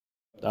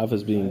Daf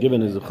is being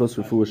given as a chus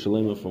refuah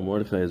shalema from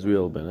Mordechai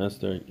Israel ben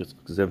Esther,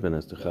 Yitzchak ben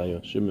Esther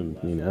Chaya, Shimon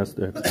ben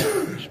Esther,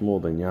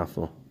 Shmuel ben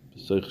Yafo,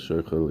 Pesach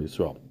Sheikhel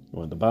Yisrael.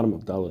 We're at the bottom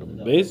of Dalet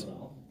and Beis.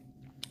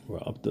 We're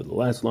up to the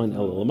last line.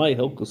 El Lamai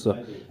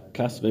Hilkusa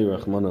Kasvei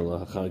Rachmana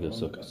LaHachaga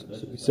Sukkos.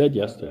 So we said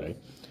yesterday,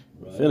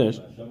 we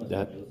finished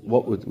that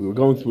we were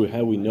going through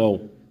how we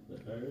know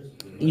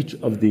each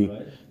of the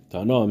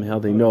Tanoim, how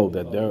they know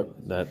that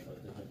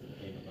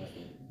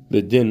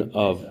the din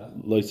of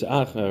Lois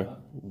Acher,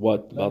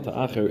 what Balta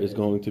Acher is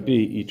going to be,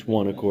 each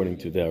one according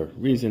to their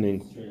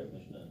reasoning.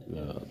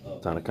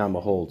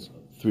 Tanakama holds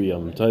 3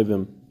 Yom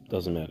Tovim,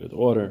 doesn't matter the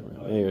order.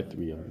 Meir,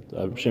 3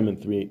 Yom Shimon,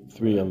 3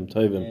 Yom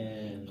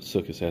Tovim.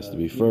 Sukkos has to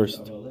be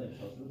first.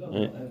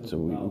 Right? So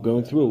we were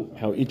going through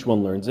how each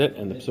one learns it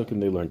and the psukim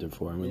they learned it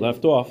for, and we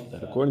left off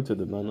that according to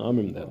the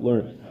Nanamim that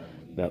learn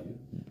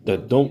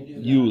that don't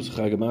use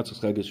Chag HaMatzos,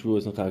 Chag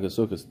HaShavuos, and Chag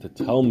HaSukkos to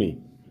tell me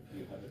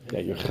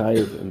that you're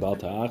chayiv in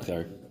Balta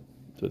Acher,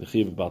 to the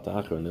chiv of Balta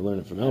Acher, and they learn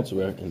it from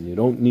elsewhere, and you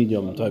don't need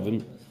Yom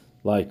Tovim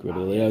like Rabbi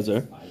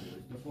Eliezer.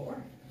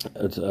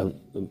 The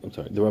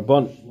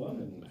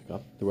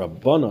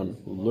Rabbanon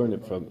who learn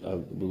it from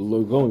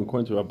we're going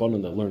according to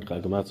Rabbanon that learned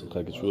Chag HaMatzos,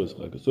 Chag HaShavuos,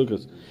 Chag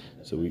HaSukkos.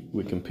 So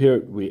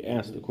we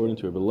asked according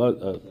to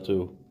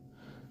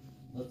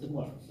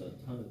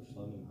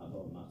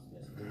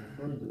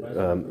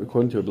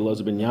according to Rabbi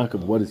Elazar ben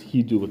Yaakov, what does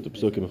he do with the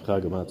psukim of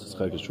Chag HaMatzos,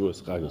 Chag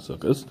HaShavuos, Chag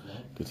HaSukkos?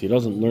 Because he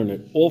doesn't learn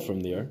it all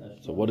from there.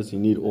 So what does he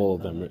need all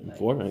of them written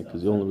for? Right?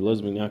 Because the only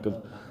Rabbi Elazar ben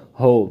Yaakov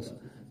holds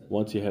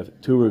once you have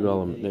 2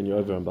 regalim, then you're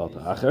over on Balta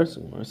Acher. So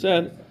Gemara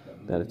said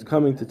that it's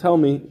coming to tell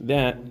me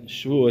that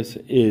Shavuos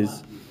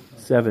is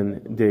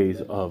 7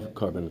 days of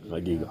Karban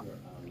Chagiga.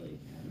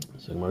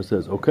 So Gemara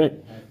says, okay,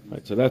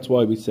 right. So that's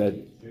why we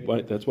said.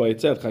 Right, that's why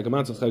it said Chag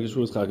HaMatzos, Chag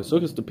HaShavuos, Chag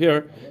HaSukkos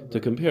to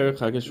compare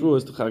Chag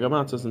HaShavuos to Chag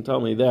HaMatzos and tell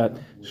me that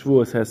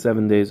Shavuos has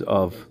 7 days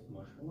of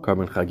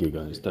Karban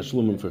Chagiga. It's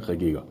Tashlumim for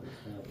Chagiga.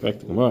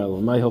 Correct. Gemara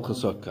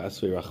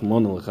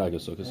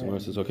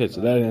says, okay,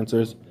 so that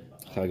answers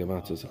Chag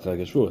HaMatzos and Chag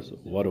HaShavuos.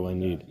 What do I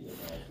need?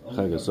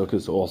 Chag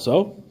HaSukkos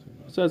also.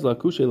 It says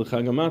Lakushe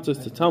l'Chag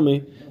HaMatzos to tell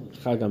me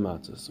Chag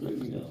HaMatzos.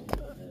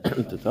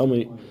 To tell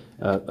me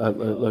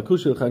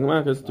Lakushe l'Chag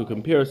HaMatzos to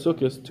compare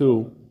Sukkos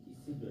to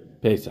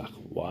Pesach.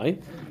 Why?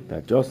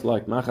 That just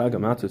like Chag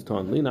HaMatzos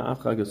Ton Lina, Af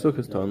Chag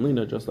HaSukkos Ton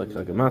Lina, just like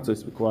Chag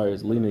HaMatzos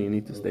requires Lina, you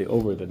need to stay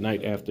over the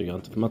night after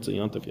Yontif. Matzah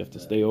Yontif, you have to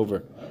stay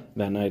over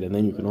that night, and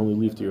then you can only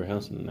leave to your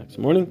house in the next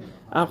morning.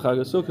 Af Chag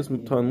HaSukkos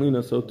Ton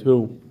Lina, so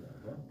too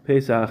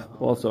Pesach,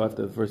 also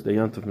after the first day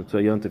Yontif, Mitzvah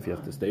Yontif, you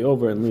have to stay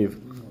over and leave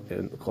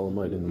in Chol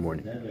Hamoed in the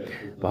morning.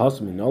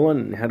 Bahasmi Nolan,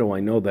 and how do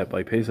I know that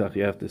by Pesach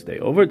you have to stay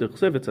over? The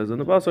Chsiv, it says in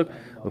the Pasuk,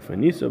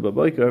 Ufanisa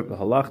Baboiker,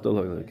 V'halachta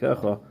lo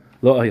Halekecha,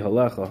 lo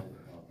Halecha.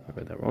 I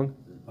read that wrong.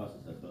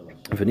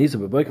 That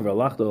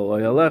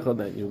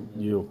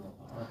you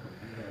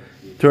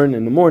turn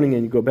in the morning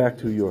and you go back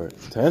to your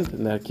tent,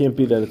 and that can't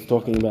be that it's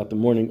talking about the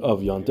morning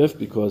of Yontif,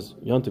 because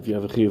Yontif you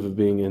have a chiyuv of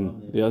being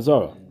in the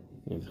Azara,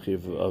 you have the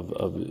chiyuv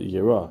of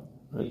Yerah,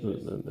 right?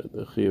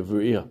 The chiyuv of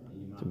Ru'iyah,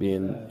 to be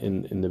in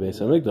the Beis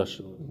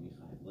HaMikdash.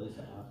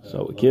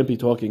 So it can't be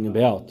talking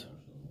about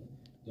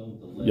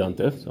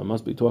Yontif, so it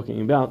must be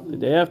talking about the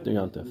day after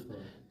Yontif.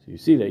 So you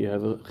see that you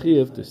have a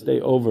chiyuv to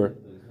stay over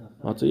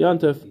Matzah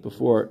Yontif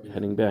before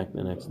heading back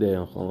the next day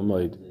on Chol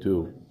Hamoed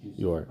to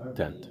your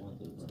tent.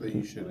 So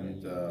you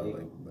shouldn't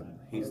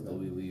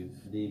hastily leave.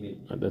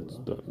 That's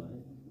the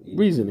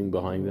reasoning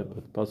behind it,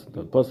 but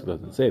the Pasuk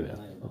doesn't say that.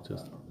 It's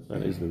just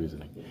that is the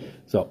reasoning.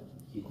 So,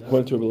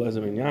 according to Rabbi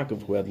Elazar ben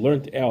Yaakov, who had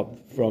learned out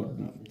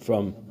from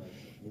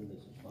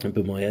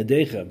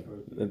B'Moyadechem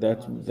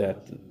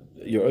that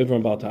you're over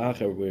on Balta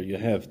Acher where you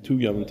have 2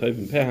 Yom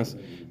Tovim pass.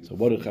 So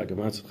what do Chag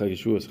HaMatzos, Chag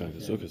HaShavuos, Chag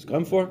HaSukkos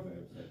come for?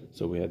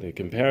 So we had the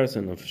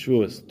comparison of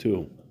Shavuos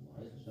to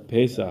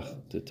Pesach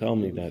to tell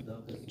me that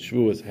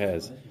Shavuos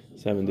has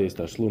 7 days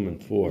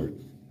Tashlumin for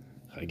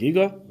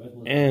Chagiga,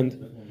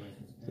 and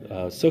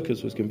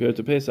Sukkos was compared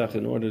to Pesach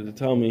in order to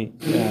tell me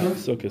that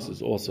Sukkos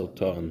is also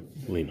Ta'an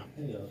Lina.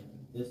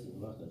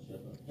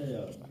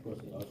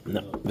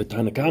 Now, the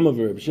Tanakama of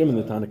Reb Shimon,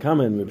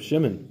 and Reb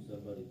Shimon,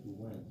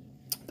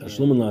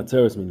 Tashlumin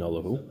la'atzeres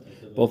minalahu.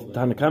 Both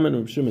Tanakama and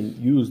Reb Shimon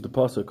used the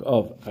pasuk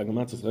of Chag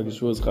HaMatzos, Chag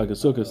HaShavuos, Chag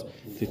HaSukkos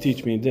to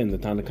teach me a din. The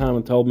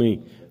Tanakama told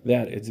me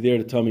that it's there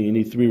to tell me you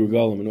need 3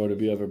 regalim in order to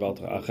be over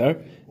Balta Acher,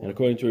 and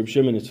according to Reb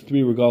Shimon, it's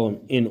 3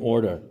 regalim in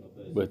order,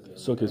 with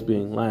Sukkos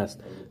being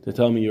last, to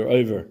tell me you're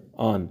over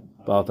on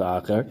Balta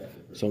Acher.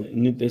 So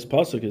this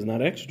pasuk is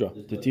not extra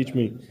to teach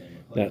me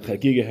that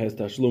Chagiga has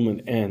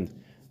Tashlumin and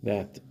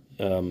that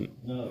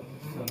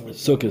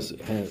Sukkos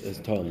is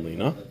Ta'an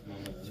Lina.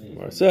 So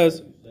Gemara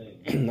says,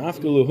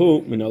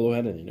 Nafkaluhu minalo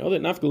hadin. You know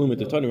that Nafkalu mit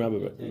the Tani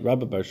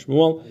Rabbi Bar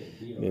Shmuel.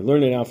 They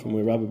learned it out from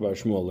where Rabbi Bar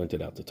Shmuel learned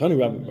it out. The Tani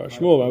Rabbi Bar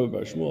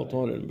Shmuel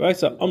taught it in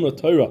Brisa Amra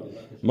Torah.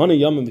 Mana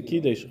Yamim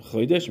v'Kidesh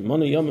Chodesh.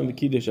 Mana Yamim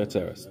v'Kidesh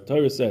Atzeres.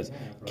 Torah says,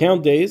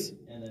 count days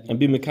and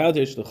be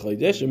mekadesh the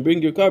Chodesh and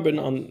bring your carbon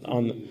on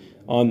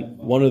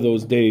one of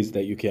those days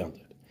that you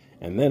counted.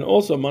 And then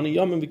also Mani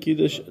Yomim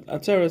v'Kiddush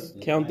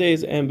Atzeres, count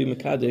days and be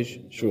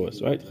Mekadesh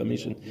Shavuos, right?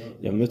 Chamishin,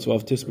 Yom Mitzvah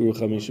of Tisberu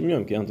Chamishim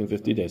Yom, counting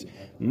 50 days.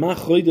 Ma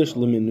Chodesh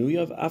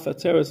L'Minuyav, Af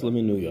Atzeres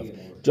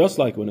L'Minuyav. Just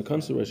like when it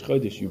comes to Rosh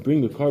Chodesh, you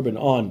bring the carbon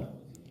on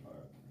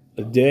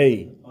a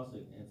day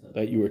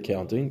that you were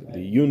counting.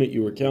 The unit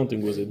you were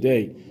counting was a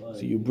day,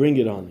 so you bring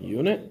it on the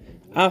unit.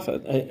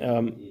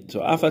 So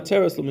Af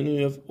Atzeres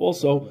L'Minuyav,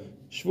 also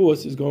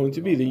Shavuos is going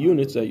to be the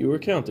units that you were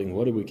counting.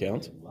 What did we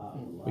count?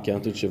 We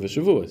counted Shiva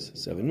Shavuos,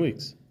 7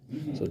 weeks.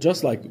 So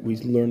just like we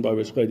learned by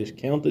Rosh Chodesh,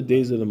 count the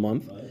days of the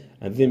month,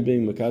 and then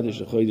bring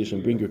Mekadesh Chodesh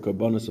and bring your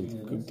karbanos of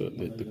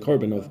the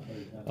carbon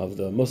of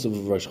the Musaf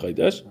of Rosh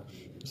Chodesh.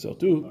 So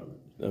too,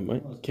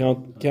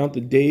 count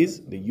the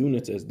days, the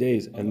units as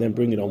days, and then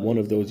bring it on one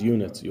of those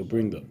units. You'll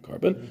bring the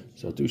carbon.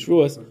 So too,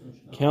 Shavuos,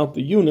 count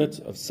the units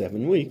of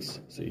 7 weeks.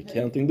 So you're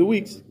counting the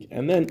weeks,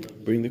 and then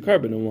bring the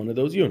carbon on one of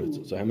those units.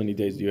 So how many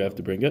days do you have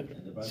to bring it?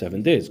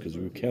 7 days, because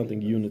we're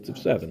counting units of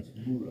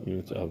 7,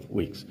 units of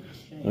weeks.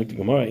 Like the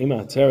Gemara,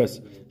 Ima Atzeres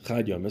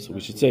Chad Yomis.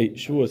 We should say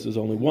Shavuos is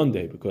only 1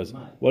 day, because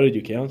what did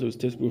you count? It was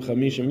Tisberu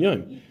Chamishim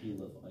Yom,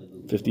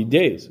 50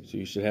 days. So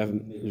you should have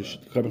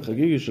carbon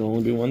Chagiga should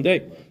only be 1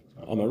 day.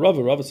 Amar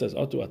Rava says,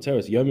 Atu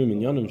Atzeres Yomim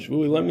Minyanim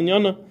Shvui Lem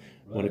Minyana.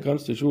 When it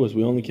comes to Shavuos,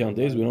 we only count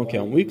days. We don't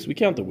count weeks. We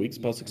count the weeks.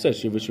 Pasuk says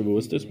Shiva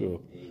Shavuos Tisberu,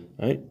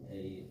 right?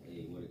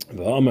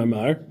 V'Amar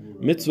Mar.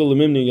 Mitzvah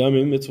lemimni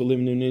yamim, mitzvah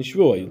lemimni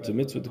shvuah. It's a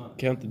mitzvah to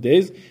count the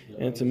days,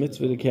 and it's a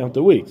mitzvah to count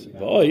the weeks.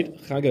 V'oid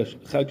chag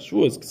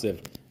shvuos ksev.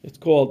 It's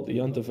called the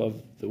yontif of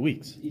the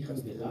weeks,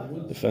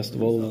 the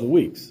festival of the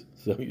weeks.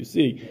 So you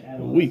see,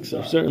 the weeks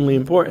are certainly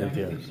important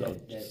here. So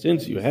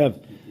since you have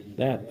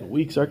that, the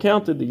weeks are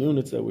counted. The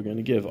units that we're going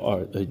to give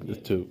are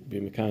to be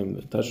mekayim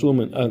the tashlum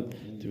and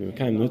to be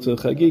mekayim the mitzvah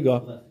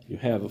chagiga. You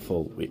have a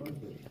full week.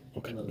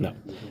 Okay. Now,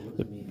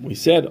 we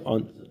said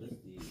on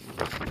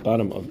the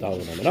bottom of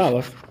Daled Amud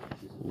Aleph,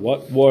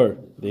 what were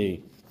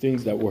the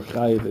things that were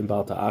chayiv in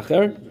Baal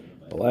Ta'acher?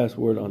 The last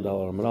word on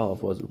Daled Amud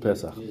Aleph was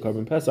Pesach.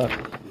 Carbon Pesach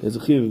is a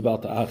chayiv in Baal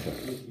Ta'acher.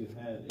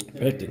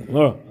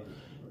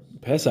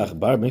 Pesach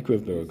bar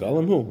mikriv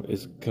b'regalim hu.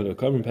 Could a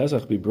carbon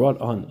Pesach be brought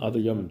on other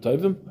Yom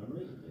Tovim?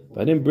 If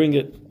I didn't bring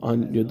it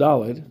on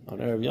Yudalid, on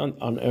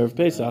Erev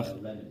Pesach,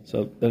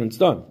 so then it's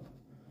done.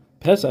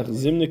 Pesach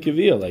zimne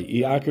kiviyah, like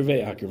I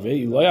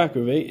akrvei, loy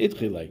akrvei,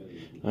 itchilei.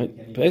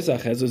 Right?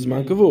 Pesach has a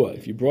zman kavua.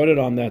 If you brought it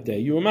on that day,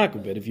 you were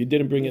makriv it. If you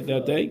didn't bring it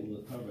that day,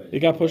 it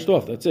got pushed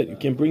off. That's it. You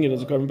can't bring it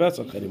as a carbon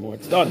Pesach anymore.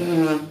 It's done.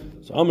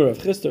 So Amar Rav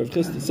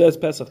Chisda says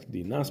Pesach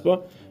di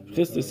nasba. Rav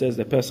Chisda says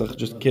that Pesach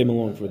just came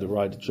along for the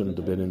ride. It shouldn't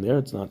have been in there.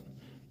 It's not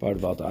part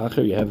of Baal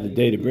Ta'acher. You have the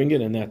day to bring it,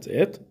 and that's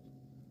it.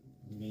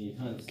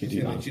 It's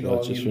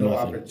no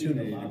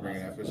opportunity to bring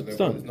it after. So it's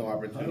done. There's no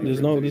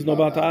opportunity. There's no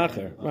Baal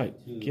Ta'acher. Right.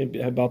 You can't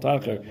have Baal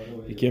Ta'acher.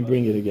 You can't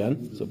bring it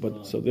again. So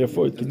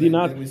therefore, Kedi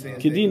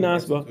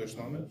Nasba.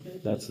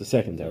 That's the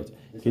second teretz.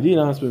 Kedi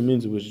Nasba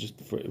means it was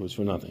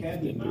for nothing.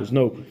 There was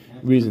no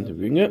reason to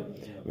bring it.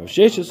 Rav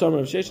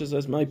Shesha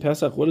says, "My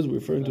Pesach." What is it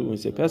referring to when we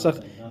say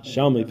Pesach?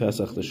 Shalmei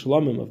Pesach, the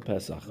Shlomim of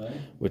Pesach,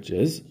 which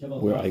is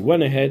where I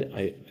went ahead,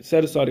 I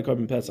set aside a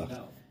carbon Pesach.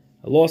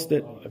 I lost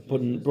it. I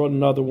brought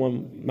another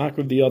one,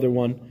 makriv the other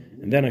one,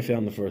 and then I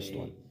found the first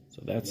one.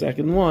 So that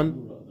second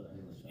one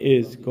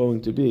is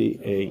going to be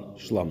a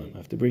shlomim. I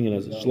have to bring it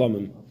as a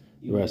shlomim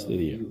the rest of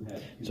the year.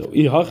 So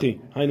ihachi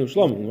hainu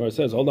shlomim, where it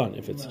says, hold on,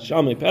 if it's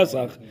shalmei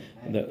pesach,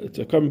 it's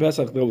a carbon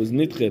pesach that was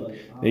nitchit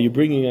that you're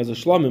bringing as a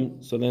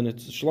shlomim, so then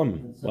it's a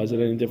shlomim. Why is it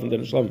any different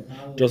than a shlomim?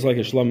 Just like a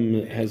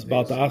shlomim has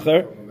Baal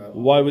Ta'acher,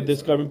 why would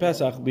this carbon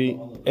pesach be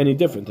any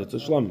different? It's a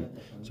shlomim.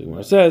 So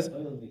where it says.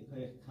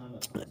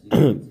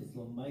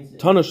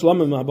 Tana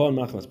Shlamim Ma'abon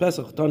Machmas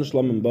Pesach, Tana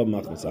Shlamim Bab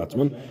Machmas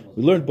Atzman.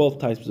 We learned both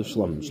types of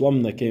Shlamim.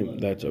 Shlamim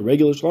that's a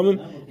regular Shlamim,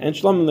 and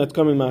Shlamim that's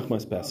coming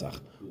Machmas Pesach.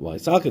 Why?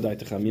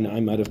 I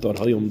might have thought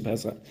Hayom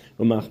Pesach,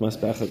 Machmas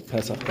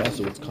Pesach,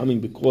 so it's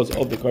coming because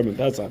of the carbon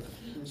Pesach.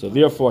 So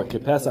therefore,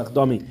 Pesach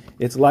Dami,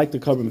 it's like the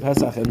carbon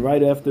Pesach, and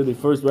right after the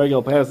first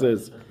regular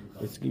passes,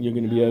 you're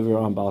going to be over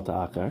on Baal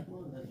Ta'acher.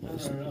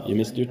 You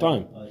missed your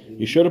time.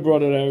 You should have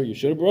brought it earlier. You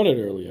should have brought it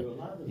earlier.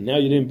 Now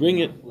you didn't bring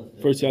it.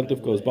 First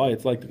Yantif goes by,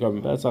 it's like the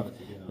carbon Pesach.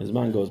 As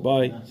man goes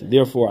by, so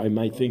therefore I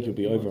might think you'll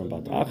be over on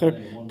Baal Ta'acher.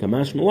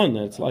 Kamash Malon,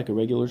 that it's like a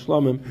regular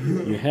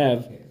Shlamim. You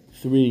have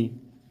three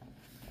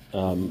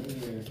Yom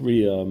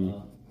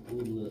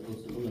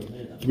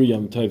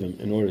Tovim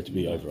in order to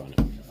be over on it.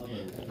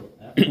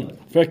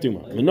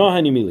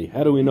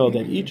 How do we know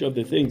that each of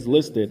the things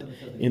listed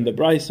in the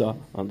Brisa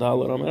on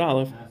Daled Amud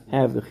Aleph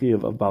have the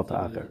Chiyuv of Baal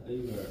Ta'acher?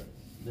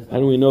 How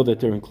do we know that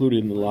they're included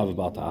in the law of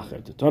Baal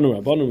Ta'acher? The Tanu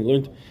Rabbanim we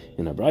learned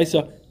in a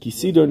Brisa,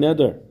 Kisidor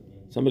Neder.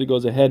 Somebody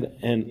goes ahead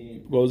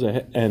and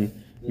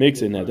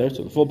makes a neder.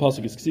 So the full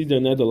pasuk is Kisidor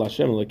Neder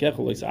Lashem Lekecha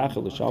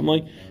Leisachel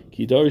Leshamai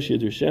Kidarish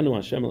Yedrshenu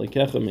Hashem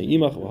Lekecha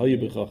Meimach V'Hayu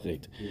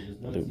B'Chachet.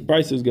 The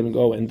Brisa is going to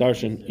go and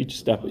darshan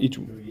each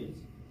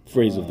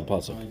phrase of the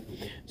pasuk.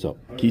 So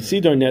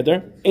Kisidor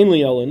Neder,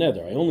 Ainli El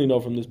Neder. I only know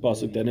from this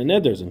pasuk that a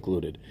neder is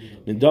included.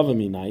 Nedava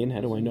Minayin.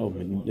 How do I know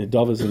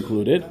Nedava is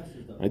included?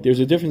 Right? There's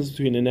a difference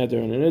between a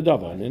neder and a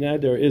nedava. And a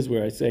neder is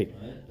where I say,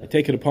 I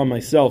take it upon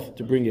myself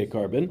to bring a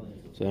carbon,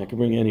 so I can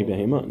bring any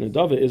behema.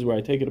 Nedava is where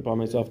I take it upon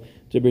myself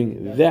to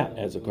bring that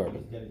as a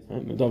carbon.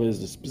 Right? Nedava is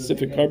the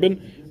specific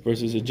carbon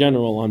versus a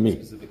general on me.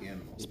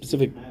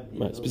 Specific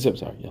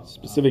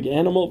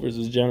animal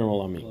versus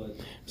general on me.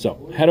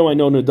 So, how do I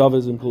know nedava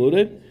is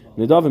included?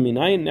 Nedava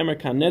minayin nemer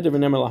kan neder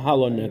v'nemer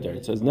lahalo neder.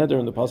 It says neder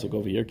in the pasuk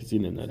over here,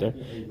 kisina neder,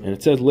 and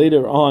it says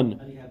later on,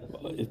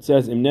 it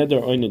says im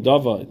neder oy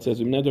nedava. It says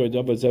im neder oy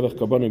nedava zevach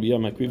karbon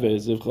b'yam hakriva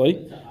ezivchay.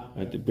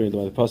 Right, the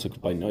pasuk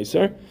by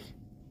Neisser.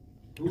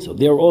 So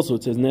there also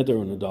it says neder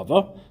or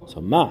nedava.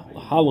 So ma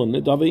lahalo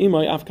nedava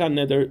imay afkan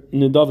neder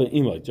nedava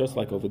imay. Just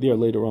like over there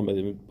later on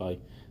by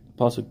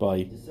pasuk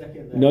by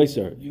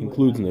Neisser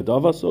includes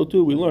nedava. So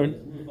too we learn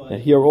that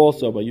here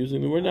also by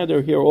using the word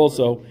neder, here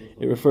also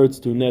it refers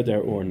to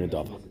neder or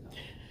nedava.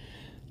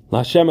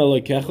 L'Hashem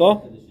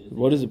Elokecha.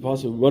 What is it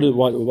possible? What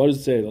does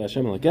it say?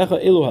 L'Hashem Elokecha.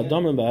 Elu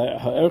hadamim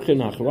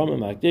ha'erchin ha'charamim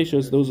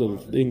ha'akdeshus. Those are the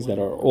things that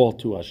are all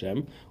to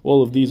Hashem.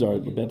 All of these are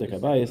bedek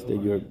habayis.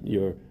 That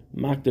your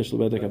makdash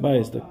lebedek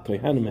habayis. The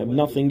kohanim have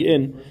nothing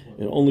in.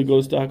 It only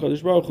goes to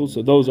Hakadosh Baruch Hu.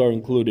 So those are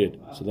included.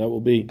 So that will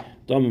be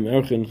damim,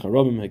 erchin,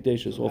 charamim,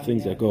 ha'akdeshus. All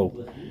things that go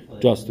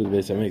just to the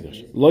Beis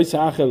Hamikdash. Lo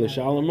yisachel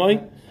l'shalamai.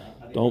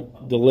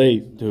 Don't delay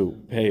to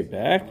pay it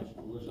back.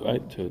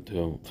 Right,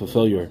 to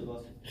fulfill your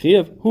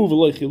chiyuv. Hu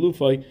v'lo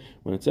chilufai.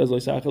 When it says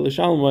loisachel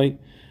l'shalmai,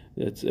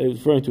 it's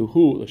referring to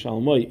hu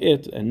l'shalmai,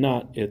 it, and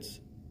not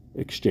its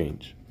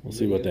exchange. We'll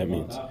see what that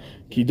means.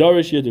 Ki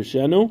darish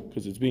yidershenu,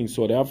 because it's being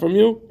sought out from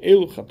you.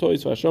 Elu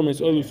chatois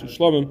v'ashamis olu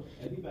shlamim.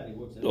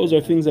 Those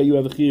are things that you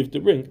have a chiyuv to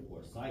bring.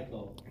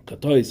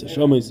 Chatois,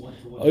 ashamis,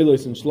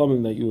 olos and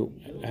shlamim that you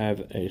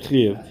have a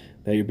chiyuv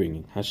that you're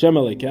bringing. Hashem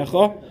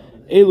alekecha,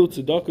 elu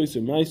tzedakos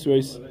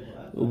u'maisros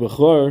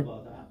u'bechor.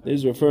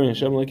 This is referring,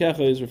 Hashem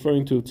Lekecha is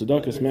referring to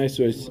Tzedakos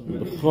Maisros.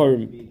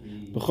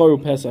 Bechoru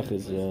Pesach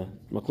is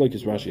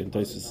Machlokes Rashi and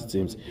Taisus, it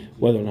seems,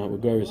 whether or not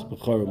Bechoru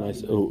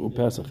Bechoru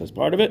Pesach is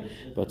part of it.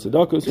 But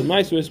Tzedakos and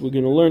Maisros, we're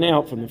going to learn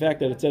out from the fact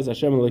that it says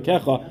Hashem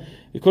Lekecha.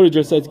 It could have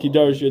just said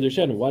Kidarish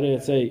Yodershenu. Why did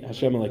it say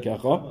Hashem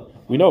Lekecha?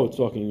 We know it's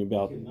talking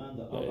about,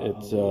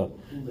 it's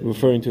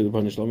referring to the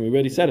Bnei Shalom. We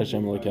already said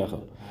Hashem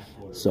Lekecha.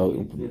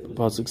 So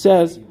Pasuk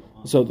says,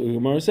 so the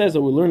Gemara says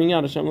that we're learning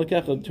out Hashem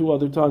Lekecha 2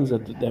 other times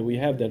that we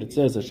have that it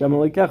says Hashem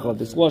Lekecha,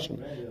 this lashon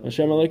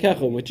Hashem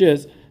Lekecha, which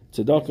is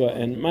tzedakah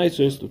and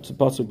ma'asos. The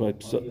pasuk by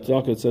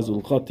tzedakah it says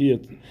l'chatia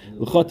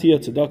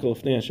tzedakah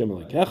l'fnei Hashem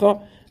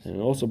Lekecha,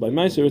 and also by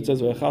ma'aser it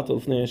says v'echata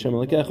l'fnei Hashem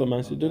Lekecha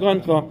ma'aser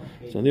degancha.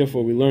 So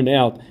therefore we learned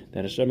out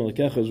that Hashem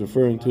Lekecha is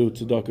referring to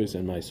tzedakahs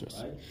and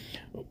ma'asos.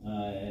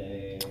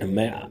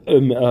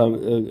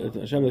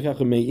 Hashem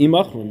Lekecha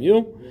me'imach, from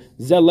you,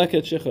 zeh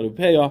leket shechar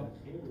upeya.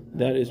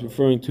 That is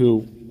referring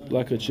to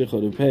Lakat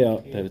Shechad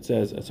Upeya, that it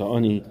says it's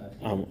Ani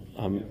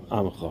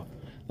Amcha.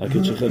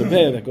 Lakat Shechad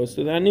Upeya, that goes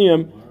to the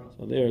Aniyim.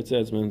 So there it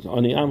says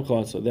Ani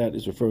Amcha, so that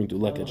is referring to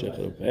Lakat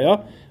Shechad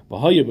Upeya.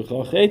 V'haya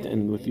b'cha chet,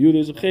 and with you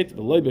there's a chet,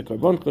 v'loi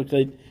b'karbon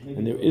chet,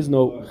 and there is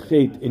no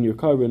chet in your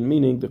carbon,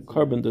 meaning the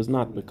carbon does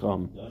not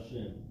become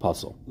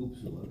pasul.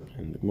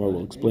 And the Gemara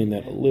will explain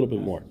that a little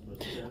bit more.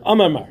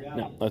 Amar Mar.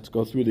 Now let's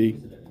go through the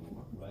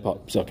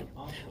psukim.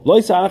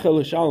 We said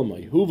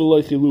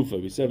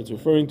it's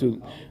referring to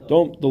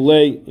don't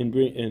delay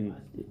in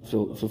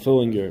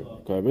fulfilling your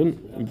carbon,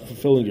 in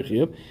fulfilling your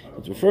chiyuv.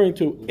 It's referring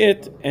to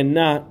it and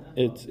not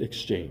its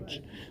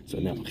exchange. So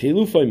now,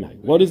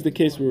 what is the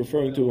case we're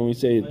referring to when we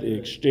say the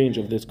exchange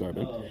of this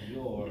carbon?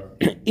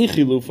 If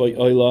the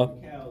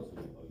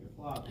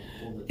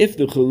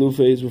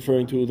chilufa is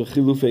referring to the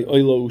chilufe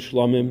oila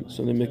ushlamim,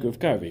 so the mikvah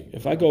karvi.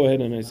 If I go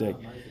ahead and I say,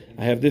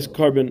 I have this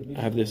carbon,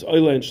 I have this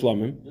oila and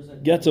shlamim,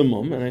 gets a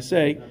mum, and I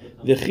say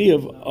the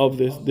chiyuv of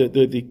this, the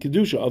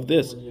kedusha of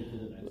this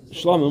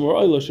shlamim or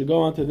oila should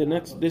go on to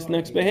this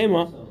next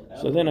behema.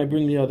 So then I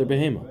bring the other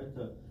behema.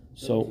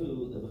 So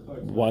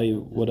why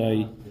would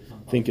I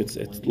think it's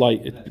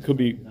light? It could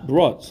be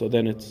brought. So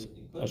then it's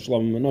a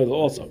shlamim and oila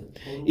also.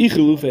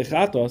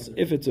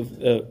 If it's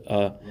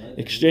a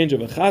exchange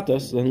of a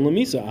chatas, then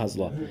lemisa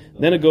azla.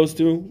 Then it goes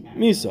to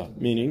misa,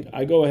 meaning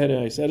I go ahead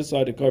and I set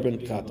aside a carbon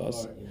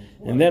chatas,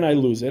 and then I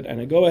lose it, and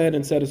I go ahead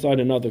and set aside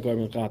another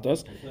carbon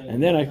chatas,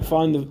 and then I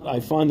find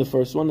the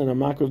first one, and I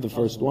makar of the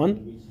first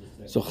one.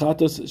 So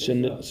chatas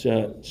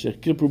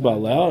shekipru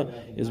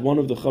ba'aleh is one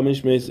of the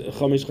chamish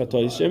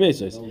chatos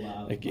shemeses.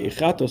 A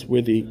chatas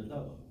where the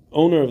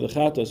owner of the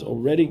chatas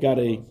already got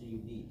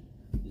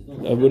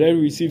already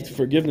received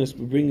forgiveness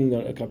for bringing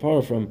a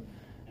kapara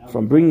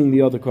from bringing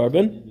the other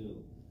carbon.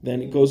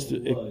 Then it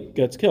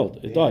gets killed.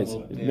 It dies.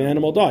 The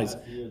animal dies.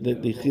 The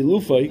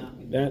chilufay,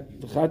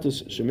 that the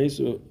chatas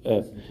shechipru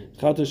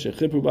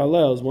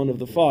ba'aleh is one of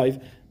the 5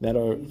 that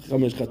are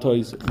chamish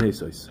chatos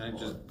mesos.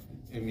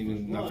 I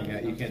mean, nothing.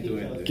 You can't do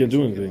anything. Can't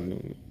do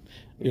anything.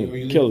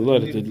 You kill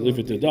it, leave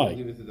it to die.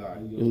 Leave it to die.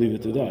 You leave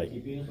it to die.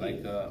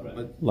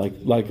 Like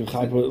a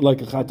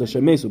chata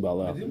shemesu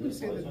bala. Didn't we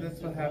say that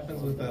that's what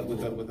happens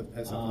with a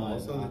Pesach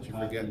also, that you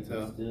forget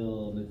to?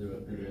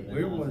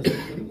 Where was it?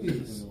 You leave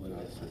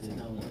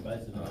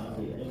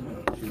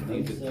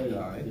it to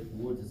die.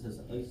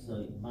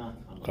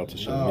 Chata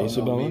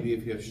shemesu bala. Maybe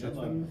if you have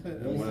shutman with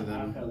it and one of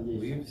them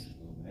leaves.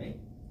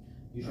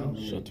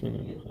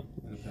 Shutman.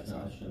 I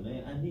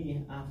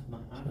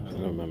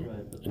don't remember.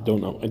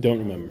 I don't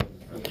remember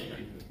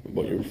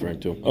what you're referring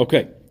to.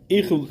 Okay.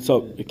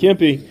 So it can't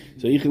be.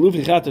 So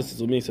ichilufi chatas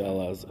is misa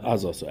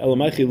azos. So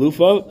elamai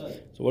chilufa.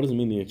 So what does it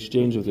mean? The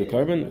exchange of the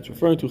carbon. It's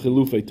referring to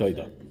chilufei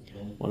taida. I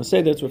want to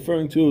say that's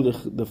referring to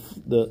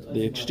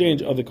the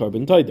exchange of the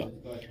carbon taida.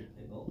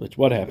 Which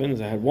what happened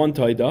is I had one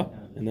taida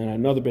and then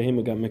another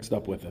behemoth got mixed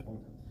up with it.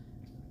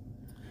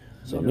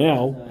 So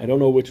now I don't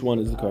know which one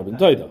is the carbon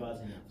taida.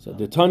 So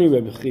the Tani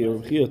Rebbe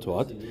Chia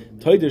taught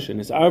Taidish and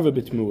his Arva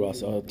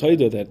Bitmuras, a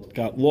Taida that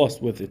got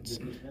lost with its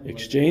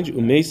exchange,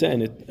 Umesa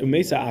and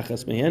Umesa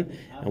Achas Mehen,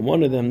 and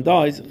one of them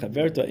dies,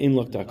 Chaverta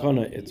Inlok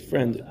Takana, its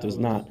friend does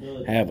not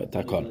have a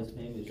Takana.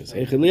 Because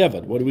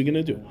Hecheliavad, what are we going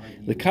to do?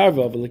 The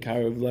Karva of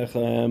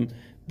Lechem,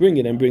 bring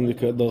it and bring the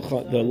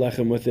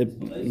Lechem with it,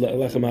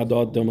 Lechem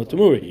Adad Delma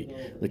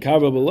Tamurihi. The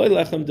Karva Beloy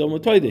Lechem Delma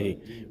Taidahi.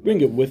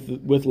 Bring it with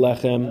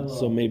Lechem,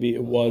 so maybe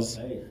it was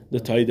the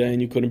Taida and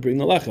you couldn't bring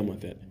the Lechem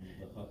with it.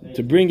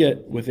 To bring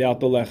it without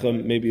the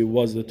lechem, maybe it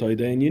was the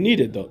toida and you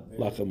needed the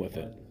lechem with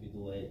it.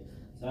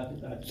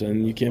 So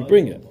then you can't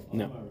bring it.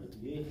 No.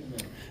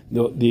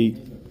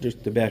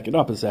 Just to back it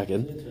up a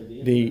second,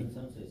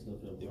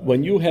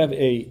 when you have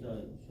a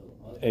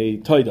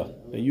toida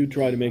that you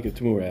try to make a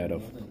tamura out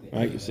of,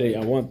 right? You say,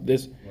 I want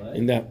this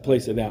in that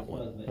place of that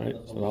one, right?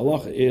 So the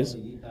halacha is,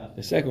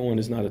 the second one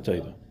is not a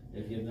toida.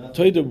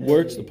 Toida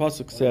works, the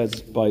pasuk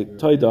says, by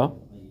toida,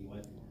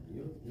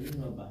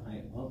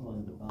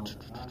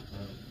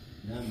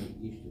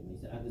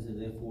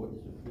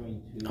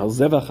 I don't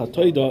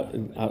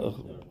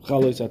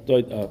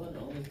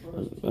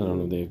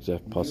know the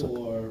exact pasuk.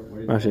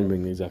 I shouldn't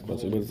bring the exact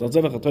pasuk, but it's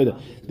al-zevach ha-toida.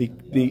 The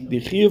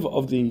chiyuv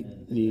of the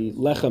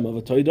lechem of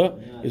a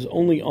toida is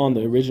only on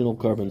the original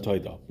carbon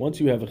toida. Once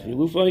you have a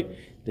chilufai,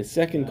 the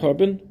second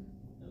carbon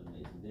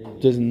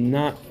does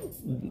not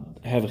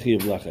have a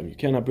chiyuv lechem. You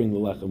cannot bring the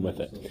lechem with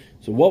it.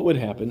 So what would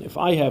happen if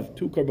I have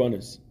two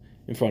carbonas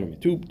in front of me,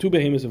 two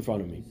behemoths in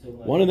front of me?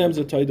 One of them is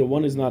a toida,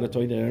 one is not a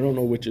toida, and I don't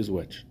know which is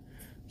which.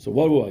 So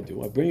what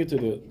do? I bring it to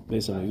the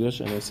Beis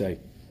HaMikdash and I say,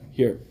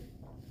 here,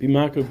 be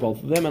makriv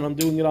both of them, and I'm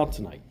doing it out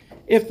tonight.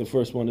 If the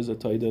first one is a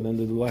taida, then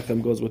the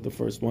lechem goes with the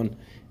first one,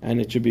 and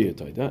it should be a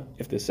taida.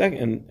 If the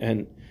second,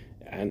 and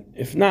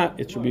if not,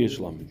 it should be a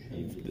shlamim.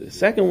 If the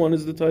second one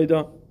is the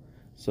taida,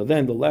 so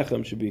then the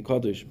lechem should be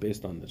kaddish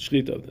based on the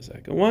shchita of the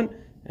second one,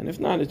 and if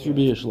not, it should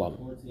be a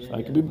shlamim. So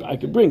I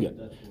could bring it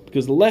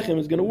because the lechem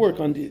is going to work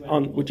on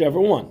whichever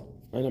one.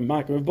 And I'm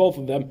makriv both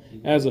of them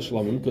as a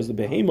shlamim because the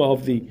behema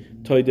of the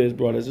taida is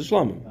brought as a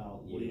shlamim.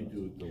 What do you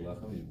do with the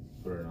lechem? You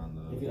put it on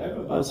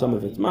the. Some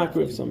of it's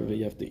makriv, some of it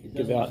you have to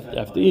give out, you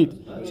have to eat.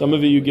 Some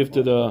of it you give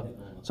to the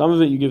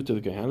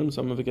kohanim,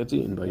 some of it gets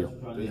eaten by you.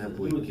 Do you have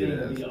to get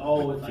it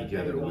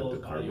together with the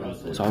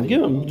carbon? So I'm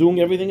doing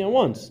everything at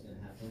once.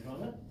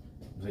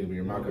 So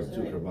you're makriv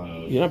two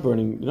carbonos. You're not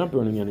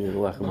burning any of the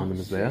lechem on the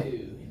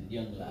mizbeach.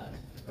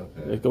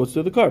 Okay. It goes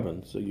to the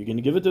carbon. So you're going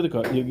to give it to the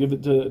you give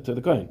it to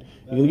the kohen.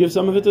 You're going to give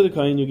some of it to the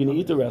kohen. You're going to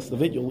eat the rest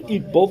of it. You'll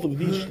eat both of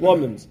these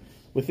shlamim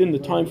within the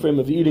time frame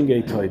of eating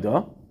a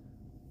taida,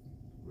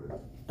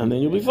 and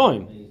then you'll be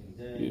fine.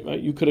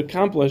 You could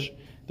accomplish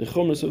the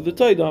chumras of the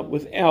taida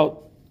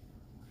without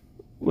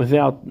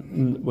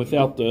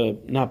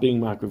not being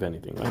makriv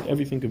anything. Right?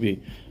 Everything could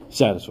be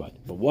satisfied.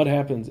 But what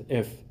happens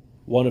if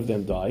one of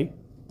them die?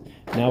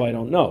 Now I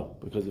don't know,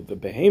 because if the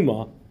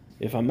behema,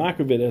 if I'm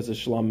makriv it as a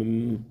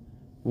shlamim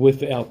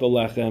without the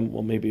lechem,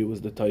 well, maybe it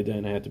was the taida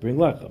and I had to bring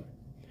lechem.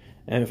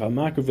 And if I'm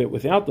makriv it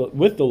with the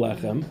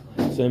lechem,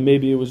 so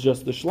maybe it was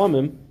just the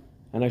shlamim,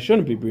 and I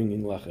shouldn't be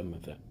bringing lechem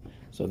with it.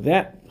 So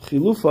that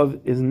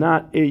chilufav is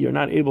you're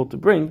not able to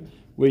bring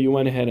where you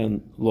went ahead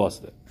and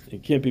lost it. You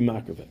can't be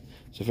makriv it.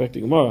 So, effect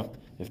the Gemara,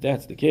 if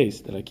that's the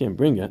case, that I can't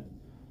bring it,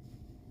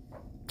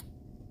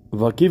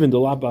 if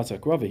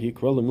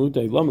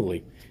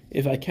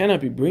I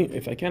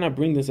cannot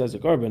bring this as a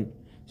carbon,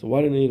 so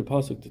why do I need a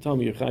pasuk to tell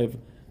me you're chayiv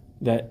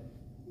that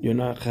you're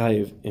not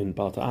chayiv in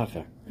Baal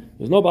Ta'achar?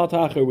 There's no Baal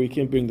Ta'achar where you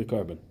can't bring the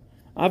carbon.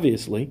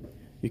 Obviously,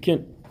 you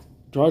can't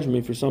charge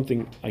me for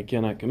something I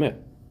cannot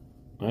commit,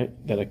 right?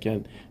 That I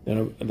can't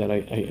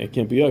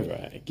be over.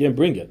 I can't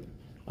bring it.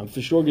 I'm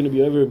for sure going to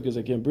be over because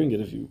I can't bring it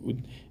if you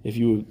would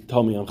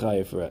tell me I'm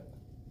chayiv for it.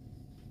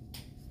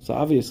 So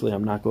obviously,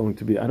 I'm not going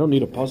to be. I don't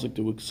need a pasuk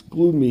to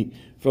exclude me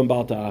from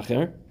Baal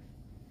Ta'achar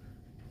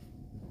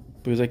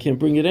because I can't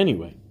bring it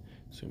anyway.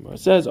 So it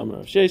says, Rav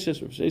Sheshes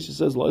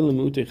says,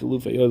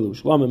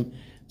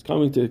 it's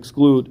coming to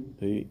exclude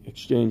the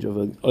exchange of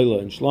an oila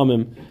and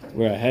shlamim,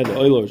 where I had the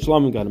oila or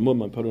shlamim, got a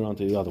mum, and put it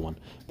onto the other one.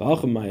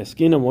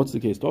 What's the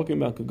case?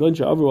 Talking about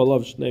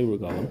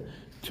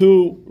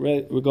 2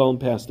 regalim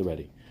passed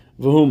already.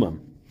 V'humam.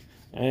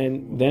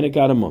 And then it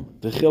got a mum.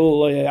 The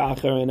chil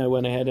acher, and I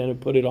went ahead and I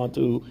put it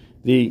onto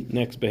the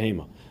next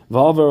behema.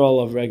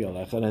 V'avar of regal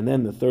echad, and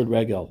then the third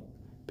regal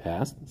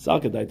passed. I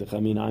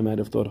might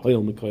have thought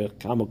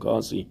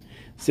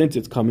since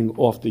it's coming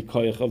off the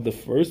koyach of the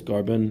first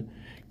carbon,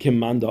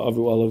 kimanda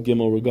avu of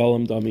gimel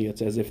regalim dami.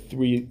 It's as if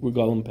 3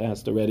 regalim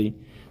passed already.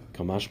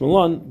 Kamash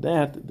Malon,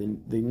 that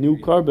the new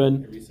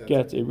carbon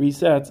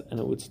resets, and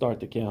it would start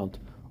to count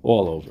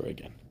all over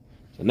again.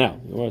 So now,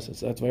 the Gemara says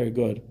that's very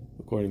good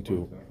according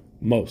to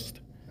most,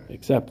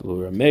 except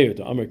Rameir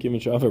to Amar Kimin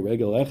Shava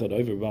Regel Echad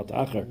over about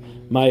Acher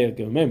Maya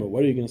Gemema.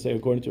 What are you going to say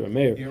according to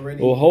Rameir?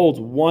 Who holds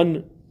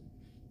one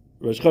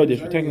Rosh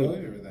Chodesh?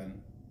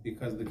 Then,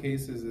 because the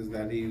case is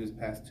that he was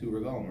past 2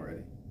 regalim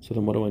already. So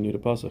then, what do I need a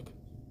pasuk?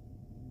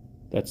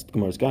 That's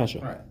Gemara's kasha.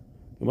 Right.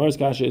 Gemara's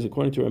kasha is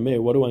according to Rameir.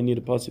 What do I need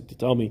a pasuk to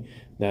tell me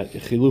that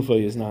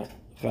chilufa is not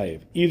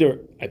chayiv? Either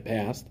I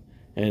passed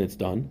and it's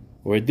done,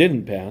 or it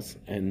didn't pass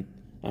and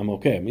I'm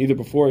okay. I'm either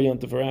before a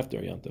yontif or after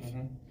a yontif.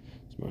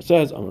 It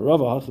says,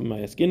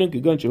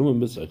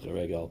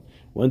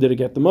 when did it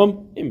get the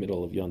mum? In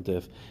middle of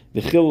yontif.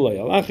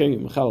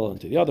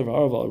 The other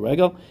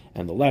regal,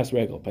 and the last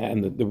regal,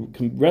 and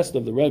the rest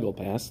of the regal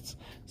passed.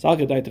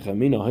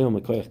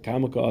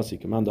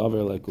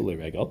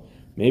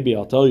 Maybe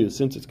I'll tell you,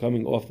 since it's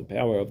coming off the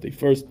power of the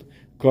first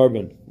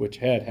carbon, which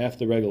had half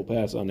the regal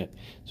pass on it.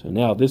 So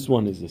now this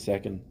one is the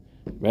second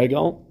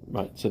regal,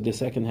 right? So the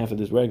second half of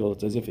this regal,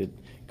 it's as if it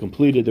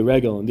completed the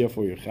regal, and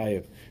therefore you're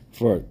chayiv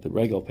for the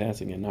regal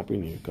passing and not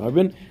bringing a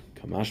carbon.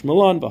 Kamash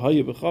Malan,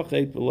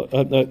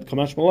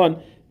 Kamash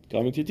Malan,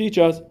 coming to teach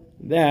us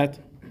that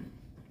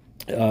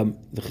the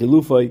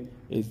chilufay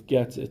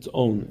gets its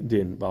own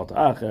din bal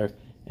ta'acher,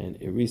 and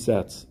it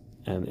resets,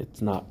 and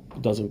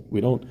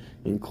we don't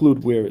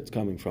include where it's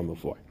coming from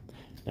before.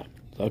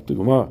 Now the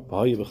Gemara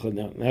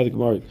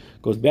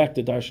goes back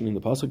to darshan in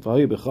the pasuk,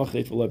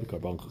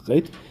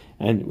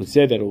 and we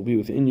say that it will be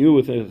within you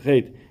with a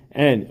chet,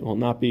 and it will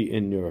not be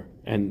in your,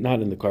 and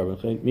not in the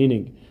carbon,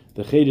 meaning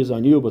the chet is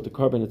on you, but the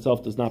carbon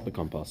itself does not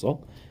become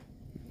pasul.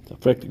 We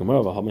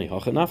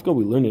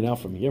learn it out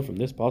from here, from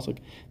this pasuk,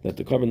 that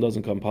the carbon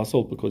doesn't come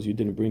pasul because you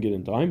didn't bring it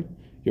in time.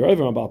 You're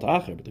over on Baal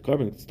Ta'acher, but the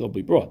carbon can still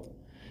be brought.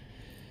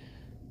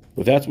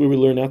 But that's where we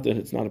learn out that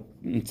it's not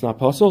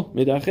pasul.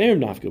 We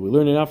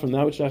learn it out from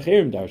that which the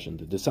acherim darshan.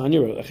 The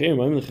desanya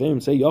acherim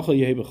say yachal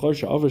yehi bechor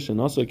she'aver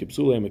shenasa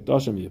kipsulei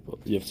mikdashim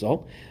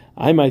yifsal.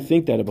 I might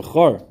think that a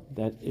bechor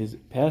that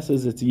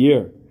passes its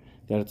year,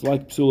 that it's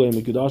like psulei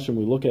mikdashim.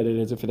 We look at it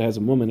as if it has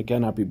a mum and it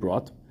cannot be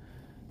brought.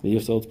 The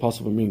yifsal, it's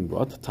possible from being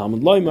brought.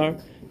 Talmud loymar.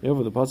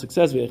 Therefore, the pasuk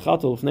says,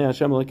 "Ve'echatel lefnei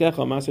Hashem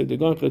lekecha maser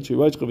degonchet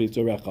shiroichcha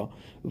v'yitzorecha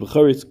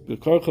v'bechoritz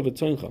bekorcha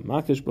v'tzoncha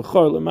makish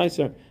bechor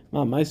lemaiser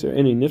ma maiser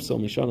any nifsal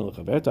mishana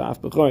lechaverta af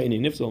bechor any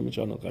nifsal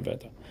mishana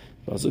lechaverta."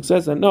 The pasuk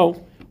says that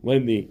no,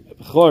 when the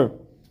bechor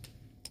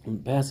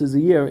passes a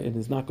year, it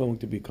is not going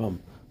to become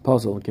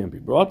pasul and can't be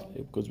brought,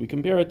 because we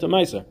compare it to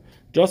maiser.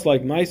 Just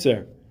like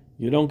maiser,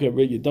 you don't get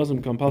rid; it doesn't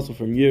become pasul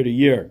from year to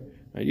year.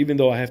 Right? Even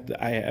though I have the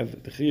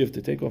chiyuv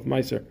to take off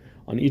maiser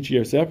on each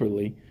year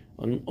separately.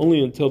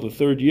 Only until the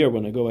third year,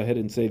 when I go ahead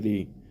and say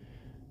the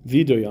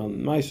vidoy on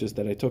maisus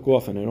that I took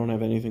off and I don't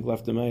have anything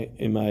left in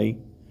my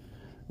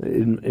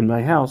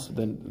house,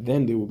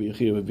 then there will be a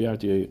chiyuv of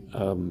v'yarti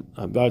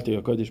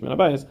kodesh min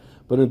habayis.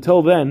 But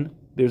until then,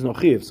 there's no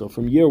chiyuv. So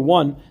from year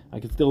 1, I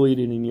can still eat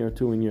it in year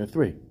 2 and year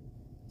 3.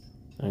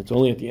 And it's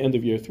only at the end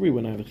of year 3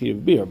 when I have a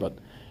chiyuv beer. But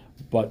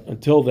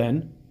until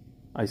then,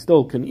 I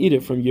still can eat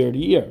it from year to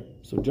year.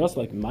 So just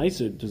like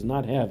maiser does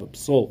not have a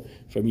psul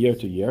from year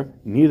to year,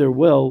 neither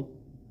will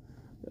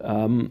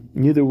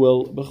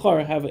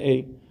Bechor have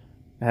a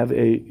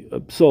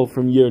psul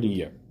from year to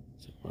year.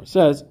 So it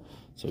says,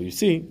 so you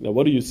see, now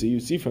what do you see? You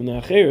see from the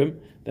acherim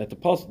that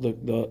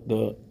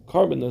the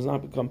carbon does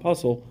not become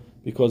pasul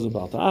because of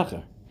Baal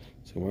Ta'acher.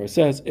 So where it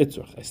says,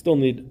 Itzrach, I still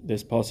need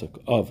this pasuk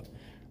of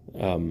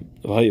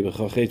V'hayi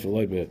b'chachet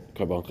v'loi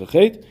b'karbon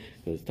chachet,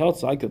 because it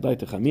tells I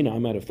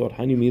might have thought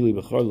Hani mili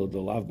b'chor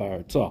l'dalav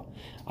ba'artzah.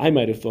 I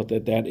might have thought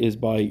that is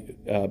by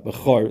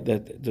b'chor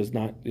that does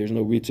not. There's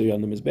no ritzui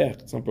on the mizbech.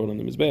 It's not brought on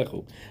the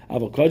mizbech.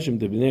 Aval kodshim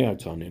de b'nei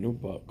hartzanenu,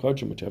 but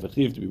kodshim which have a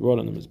chiv to be brought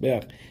on the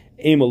mizbech.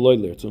 Aim a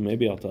loyler. So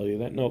maybe I'll tell you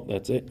that no,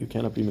 that's it. You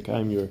cannot be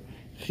mekayim your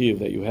chiv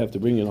that you have to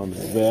bring it on the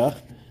mizbech.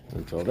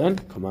 Until then,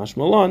 Kamash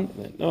Malan,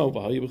 that no,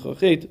 V'hayi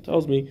b'chachet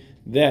tells me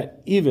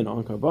that even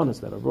on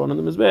karbanos that are brought on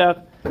the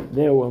mizbech,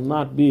 there will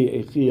not be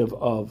a chiyuv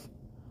of,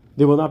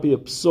 there will not be a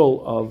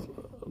psul of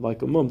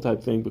like a mum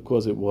type thing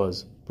because it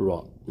was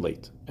brought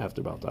late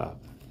after Baal Ta'acher.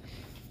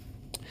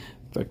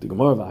 In fact, the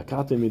Gemara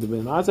v'akatei the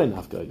Ben Azai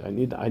nafka. I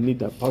need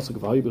that pasuk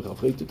of V'hayi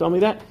b'chachet to tell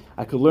me that.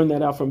 I could learn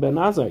that out from Ben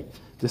Azai.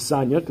 The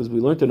Sanya, because we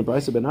learned in the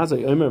Brisa Ben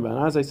Azai. Ben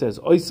Azai says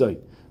oisai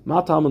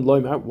matam and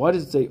loymar. Why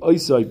does it say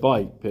oisai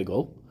by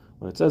pigel?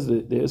 When it says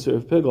the issur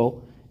of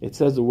pigel, it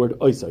says the word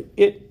oisai.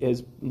 It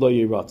is lo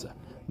yiratza.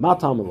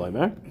 Matam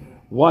loymer.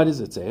 Why does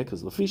it say it?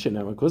 Because lefisha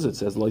never, because it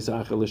says lo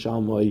yisacher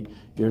l'shalmoi.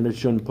 You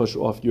shouldn't push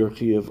off your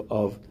chiyuv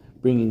of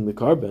bringing the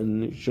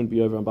carbon, it shouldn't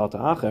be over on Baal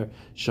Ta'acher.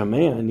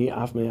 Shame'ani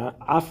af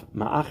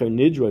ma'acher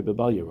nidroi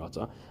bebal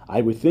yerata.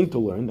 I would think to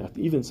learn that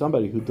even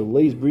somebody who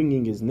delays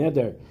bringing his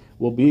neder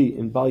will be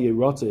in Bal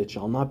Yerotza, it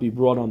shall not be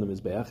brought on the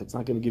Mizbeach. It's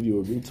not going to give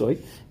you a ritzoy,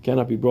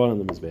 cannot be brought on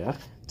the Mizbeach.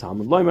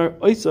 Talmud Loimer,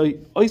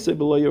 oisei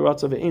below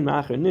Yerotza ve'ein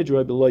ma'acher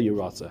nidroi below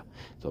Yerotza.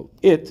 So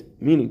it,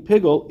 meaning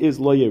Pigel, is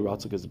lo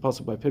Yerotza, because the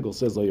pasuk by Pigel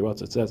says lo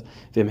Yerotza. It says,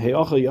 V'em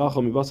he'achal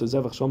ya'achal mibasa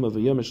zevach shoma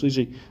v'yem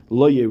shlishi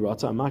lo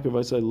Yerotza, amaker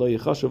v'yisai lo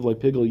yechashav lo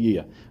Pigel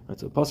yiyah.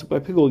 So the pasuk by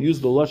Pigel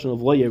used the lashon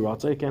of lo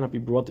Yerotza. It cannot be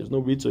brought, there's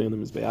no ritzoy in the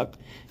Mizbeach.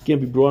 It can't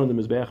be brought on the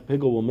Mizbeach.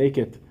 Pigel will make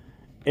it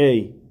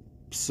a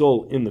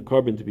psul in the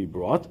carbon to be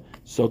brought.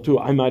 So too,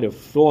 I might have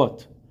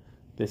thought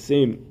the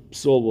same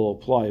psul will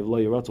apply, lo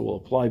Yerotza will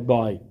apply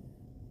by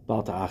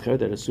Baal Ta'acher,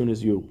 that as soon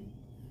as you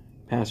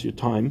pass your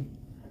time,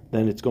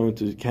 then it's going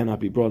to cannot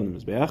be brought in the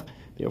Mizbeach.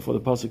 Therefore,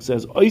 the pasuk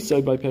says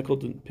oisei by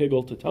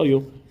Pigel to tell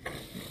you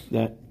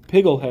that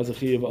Pigel has a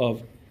chiyuv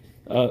of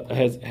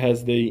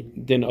has the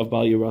din of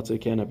Bal Yerotza,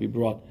 cannot be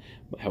brought.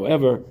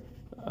 However,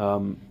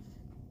 Baal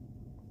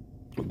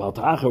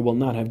Ta'acher will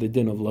not have the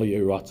din of lo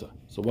Yerotza.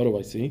 So what do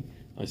I see?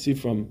 I see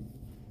from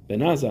Ben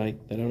Azai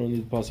that I don't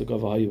need the pasuk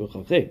of Hayu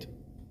B'Chalchet,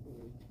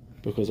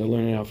 because I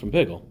learned it out from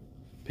Pigel.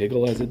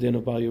 Pigel has a din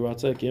of Bal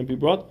Yerotza, it can't be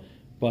brought,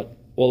 but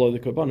all other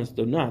karbanos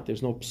do not.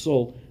 There's no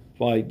psul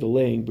by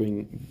delaying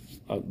bringing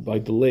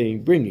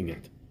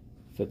it.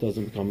 That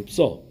doesn't become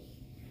psul.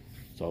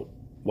 So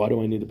why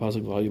do I need the pasuk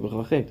of Hayu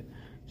B'Chalchet?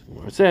 So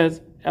it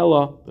says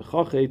Ella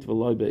B'Chalchet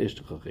v'Loi Be'Ish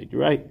T'Chalchet.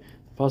 You're right.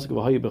 The pasuk of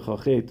Hayu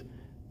B'Chalchet,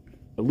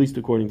 at least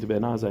according to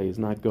Ben Azai, is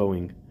not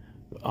going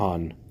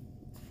on.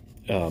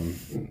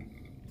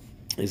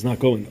 Is not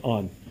going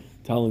on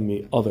telling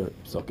me other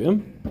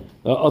psukim,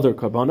 other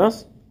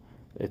karbanas,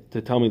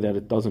 to tell me that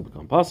it doesn't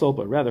become pasul,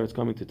 but rather it's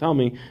coming to tell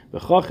me the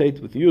chachet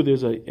with you.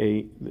 There's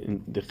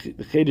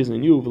the chet is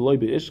in you, v'loy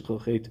be'ish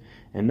chachet,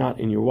 and not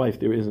in your wife.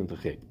 There isn't a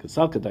chet.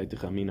 Kasal kadai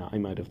techamina. I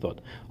might have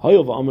thought.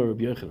 Hayov v'amar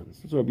Rabbi Yochanan.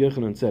 Since Rabbi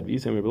Yochanan said,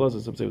 "V'yisem Rabbi Elazar,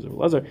 some say it was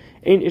Rabbi Elazar,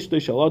 ein ishtei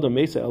shalada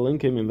mesa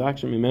elinkem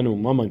invakshim imenu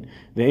mammon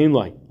ve'ein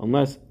lai."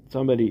 Unless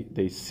somebody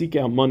they seek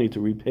out money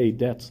to repay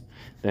debts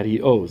that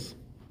he owes.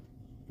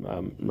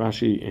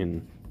 Rashi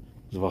in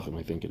Zvachim,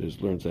 I think it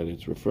is, learns that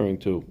it's referring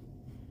to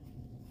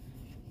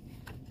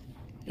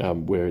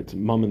where it's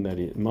mammon that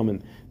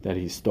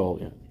he stole.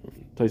 Yeah.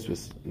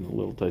 Taisvis, in the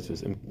little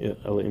Taisvis,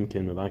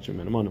 Imkin of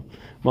Akshim and Amanu.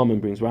 Mammon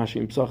brings Rashi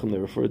in Psachim, they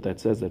refer that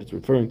says that it's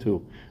referring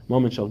to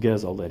mammon shal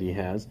gezel that he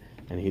has,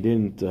 and he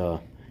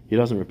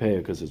doesn't repay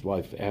it because his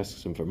wife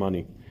asks him for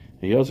money,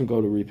 and he doesn't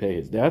go to repay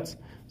his debts.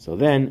 So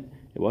then,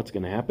 what's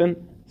going to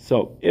happen?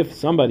 So if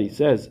somebody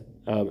says,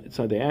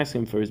 so they ask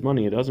him for his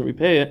money, he doesn't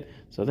repay it,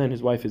 so then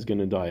his wife is going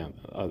to die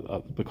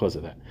because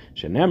of that.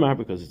 Shenemar,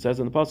 because it says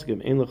in the pasuk,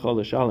 "Ein lecha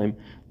l'shalem,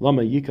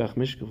 lama yikach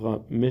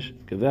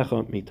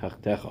mishkavecha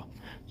mitachtecha."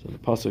 So the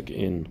pasuk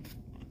in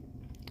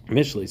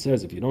Mishlei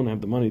says, if you don't have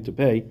the money to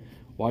pay,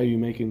 why are you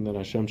making that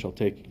Hashem shall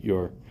take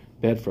your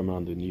bed from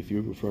underneath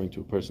you, referring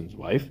to a person's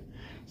wife?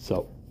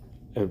 So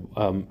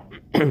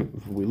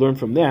we learn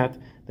from that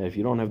if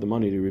you don't have the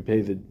money to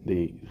repay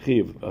the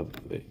chiv of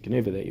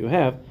Geneva that you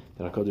have,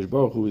 that HaKadosh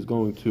Baruch Hu is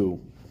going to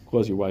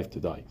cause your wife to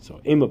die.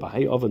 So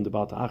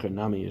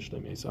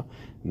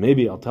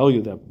maybe I'll tell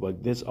you that by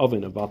this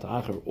oven of Baal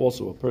Ta'acher,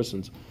 also a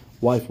person's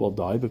wife will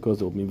die,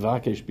 because it will be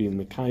Mvakesh be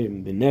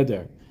Mekayim the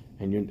neder,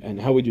 and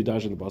how would you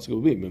dash in the pasuk? It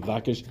will be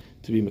Mvakesh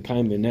to be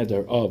Mekayim the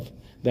neder of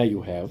that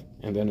you have,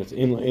 and then it's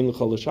in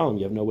l'chol l'shalom,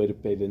 you have no way to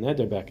pay the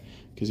neder back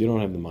because you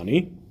don't have the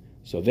money.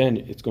 So then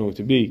it's going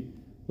to be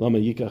Lama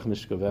yikach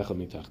mishkavecha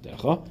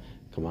mitachtecha.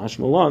 Kamash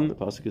Malan, the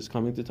pasuk is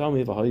coming to tell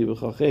me the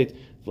chet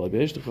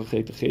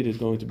is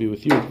going to be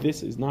with you.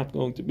 This is not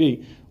going to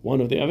be one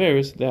of the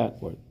averas that,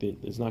 or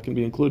it's not going to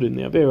be included in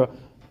the avera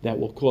that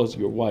will cause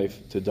your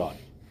wife to die.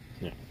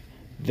 Now,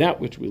 that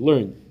which we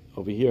learn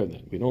over here,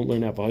 that we don't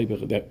learn out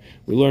that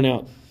we learn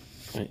out.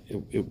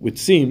 It would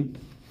seem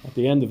at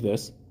the end of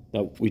this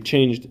that we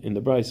changed in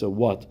the brisa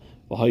what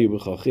right,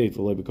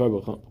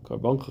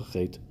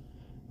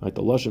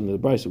 the lashon of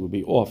the brisa would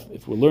be off.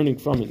 If we're learning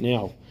from it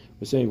now,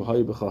 we're saying it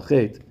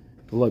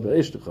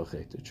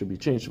should be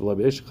changed to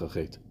right,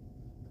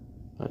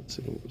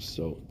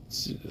 so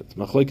it's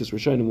machlokes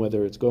rishonim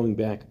whether it's going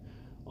back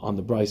on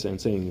the brisa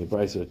and saying the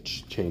brisa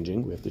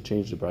changing. We have to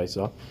change the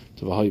brisa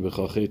to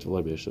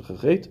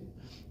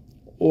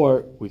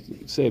or we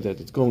say that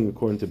it's going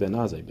according to Ben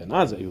Azai. Ben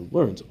Azai who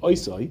learns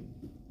oisai,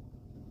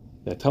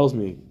 that tells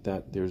me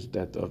that there's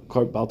that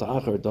Baal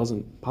Ta'acher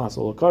doesn't pass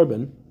all a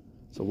carbon.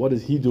 So what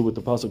does he do with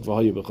the pasuk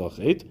v'hayu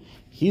b'chachet?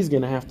 He's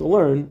going to have to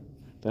learn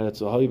that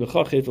it's v'hayu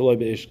b'chachet v'loy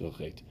be'ish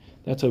chachet.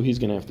 That's how he's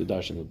going to have to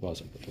dash in the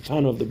pasuk. But the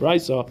Tana of the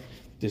Brisa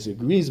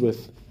disagrees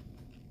with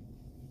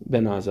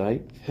Ben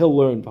Azai. He'll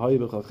learn v'hayu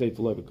b'chachet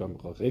v'loy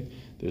b'chachet.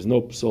 There's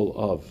no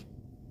psul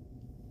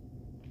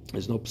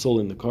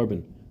in the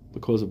carbon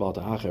because of Baal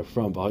Ta'acher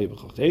from v'hayu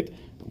b'chachet.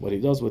 But what he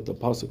does with the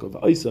pasuk of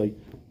Isai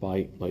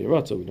by Lo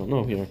Yerotza, we don't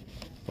know here,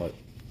 but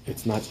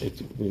it's not.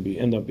 It's going to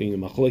end up being a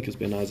machlokes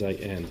Ben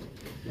Azai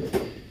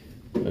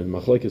and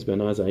Machlekes ben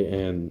Azai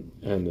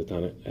and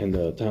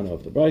the Tana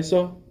of the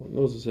Brisa.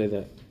 Those who say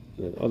that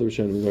other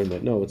Rishonim learn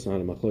that no, it's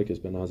not a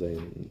Machlekes ben Azai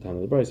and Tana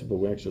of the Brisa, but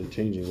we're actually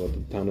changing what the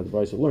Tana of the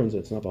Brisa learns.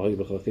 It's not V'hayu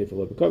b'chachet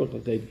v'lo b'kar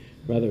b'chachet.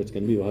 Rather, it's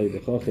going to be V'hayu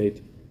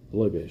b'chachet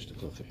v'lo b'esh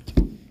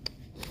t'chachet.